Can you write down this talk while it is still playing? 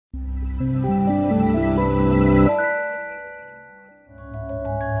Hi,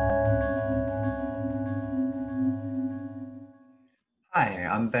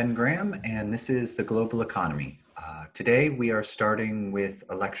 I'm Ben Graham, and this is The Global Economy. Today, we are starting with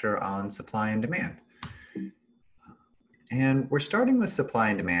a lecture on supply and demand. And we're starting with supply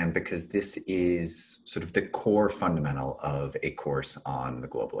and demand because this is sort of the core fundamental of a course on the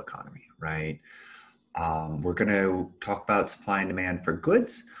global economy, right? We're going to talk about supply and demand for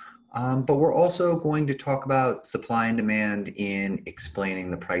goods, but we're also going to talk about supply and demand in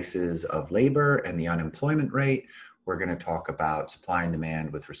explaining the prices of labor and the unemployment rate. We're going to talk about supply and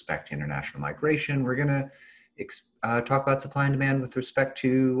demand with respect to international migration. We're going to talk about supply and demand with respect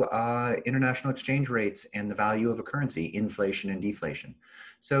to international exchange rates and the value of a currency, inflation and deflation.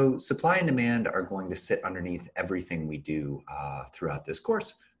 So supply and demand are going to sit underneath everything we do throughout this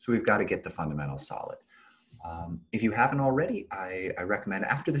course. So we've got to get the fundamentals solid. If you haven't already, I recommend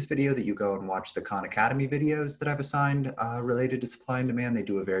after this video that you go and watch the Khan Academy videos that I've assigned related to supply and demand. They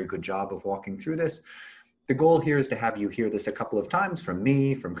do a very good job of walking through this. The goal here is to have you hear this a couple of times from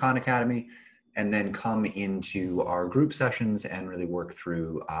me, from Khan Academy, and then come into our group sessions and really work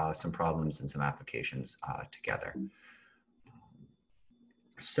through some problems and some applications together.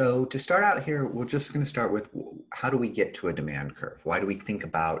 So to start out here, we're just going to start with how do we get to a demand curve? Why do we think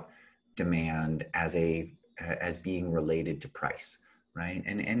about demand as being related to price, right?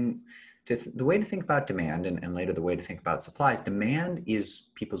 And the way to think about demand, and later the way to think about supply, is demand is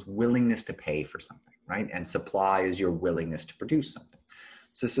people's willingness to pay for something, right? And supply is your willingness to produce something.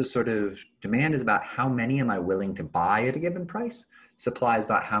 So this is sort of, demand is about how many am I willing to buy at a given price. Supply is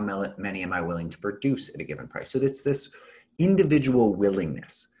about how many am I willing to produce at a given price. So it's this individual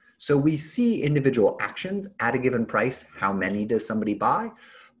willingness. So we see individual actions at a given price. How many does somebody buy?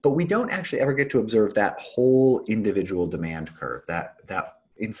 But we don't actually ever get to observe that whole individual demand curve. That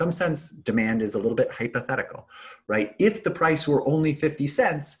in some sense, demand is a little bit hypothetical, right? If the price were only 50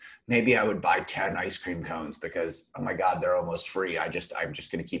 cents, maybe I would buy 10 ice cream cones because, oh my God, they're almost free. I'm just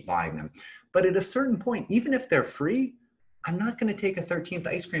going to keep buying them. But at a certain point, even if they're free, I'm not going to take a 13th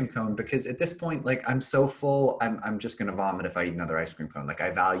ice cream cone because at this point, like I'm so full, I'm just going to vomit if I eat another ice cream cone. Like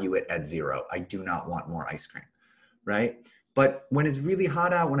I value it at 0. I do not want more ice cream, right? But when it's really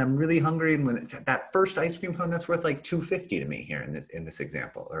hot out, when I'm really hungry, and when that first ice cream cone, that's worth like $2.50 to me here in this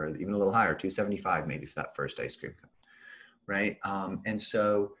example, or even a little higher, $2.75 maybe for that first ice cream cone, right? And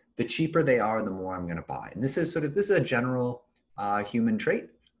so the cheaper they are, the more I'm going to buy. And this is a general human trait,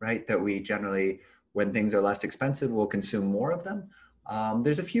 right? That we generally, when things are less expensive, we'll consume more of them.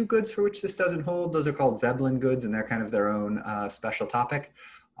 There's a few goods for which this doesn't hold. Those are called Veblen goods, and they're kind of their own special topic.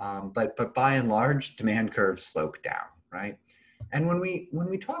 But by and large, demand curves slope down, right? And when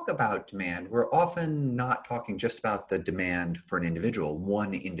we talk about demand, we're often not talking just about the demand for an individual,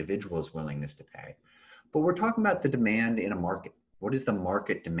 one individual's willingness to pay, but we're talking about the demand in a market. What is the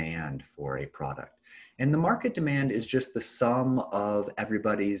market demand for a product? And the market demand is just the sum of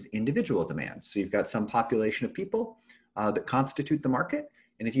everybody's individual demands. So you've got some population of people that constitute the market.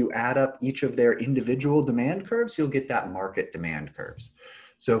 And if you add up each of their individual demand curves, you'll get that market demand curves.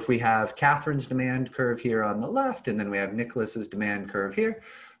 So if we have Catherine's demand curve here on the left, and then we have Nicholas's demand curve here,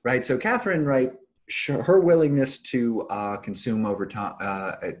 right? So Catherine, right, her willingness to consume over time,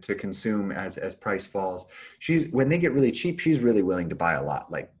 to consume as price falls, when they get really cheap, she's really willing to buy a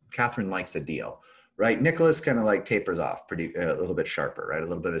lot. Like Catherine likes a deal, right? Nicholas kind of like tapers off a little bit sharper, right? A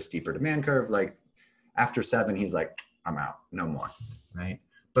little bit of a steeper demand curve. Like after 7, he's like, I'm out, no more, right?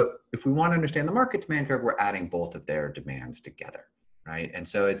 But if we want to understand the market demand curve, we're adding both of their demands together. Right. And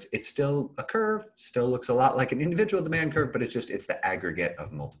so it's still a curve, still looks a lot like an individual demand curve, but it's the aggregate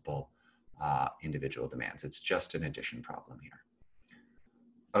of multiple individual demands. It's just an addition problem here.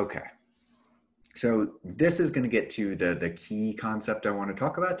 Okay. So this is going to get to the key concept I want to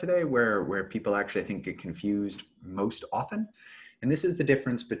talk about today, where people actually, I think, get confused most often. And this is the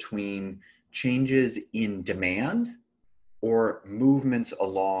difference between changes in demand or movements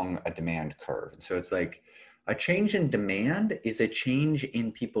along a demand curve. And so it's like, a change in demand is a change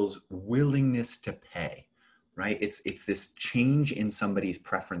in people's willingness to pay, right? It's this change in somebody's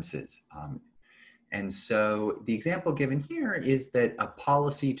preferences. And so the example given here is that a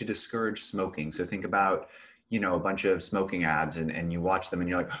policy to discourage smoking. So think about, a bunch of smoking ads and you watch them and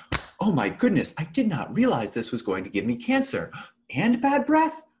you're like, oh my goodness, I did not realize this was going to give me cancer and bad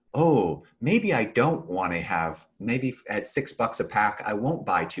breath. Oh, maybe I don't want to have, maybe at $6 a pack, I won't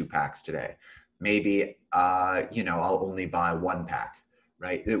buy 2 packs today. Maybe, I'll only buy 1 pack,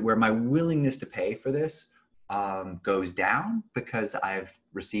 right? Where my willingness to pay for this goes down because I've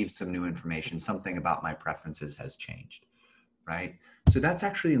received some new information, something about my preferences has changed, right? So that's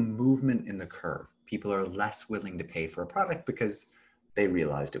actually a movement in the curve. People are less willing to pay for a product because they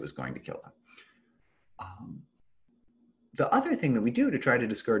realized it was going to kill them. The other thing that we do to try to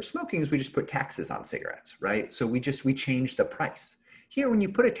discourage smoking is we just put taxes on cigarettes, right? So we change the price. Here, when you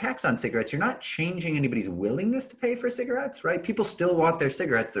put a tax on cigarettes, you're not changing anybody's willingness to pay for cigarettes, right? People still want their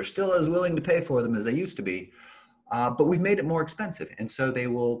cigarettes. They're still as willing to pay for them as they used to be. But we've made it more expensive, and so they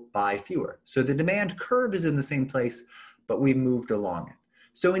will buy fewer. So the demand curve is in the same place, but we've moved along it.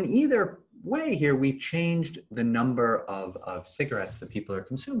 So in either way here, we've changed the number of cigarettes that people are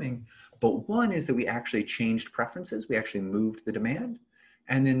consuming, but one is that we actually changed preferences. We actually moved the demand.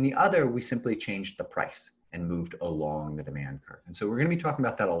 And then the other, we simply changed the price and moved along the demand curve. And so we're going to be talking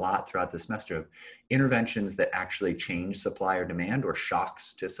about that a lot throughout the semester, of interventions that actually change supply or demand, or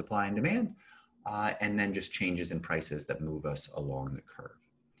shocks to supply and demand, and then just changes in prices that move us along the curve.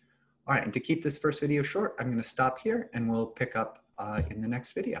 All right, and to keep this first video short, I'm going to stop here and we'll pick up in the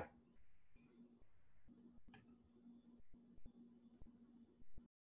next video.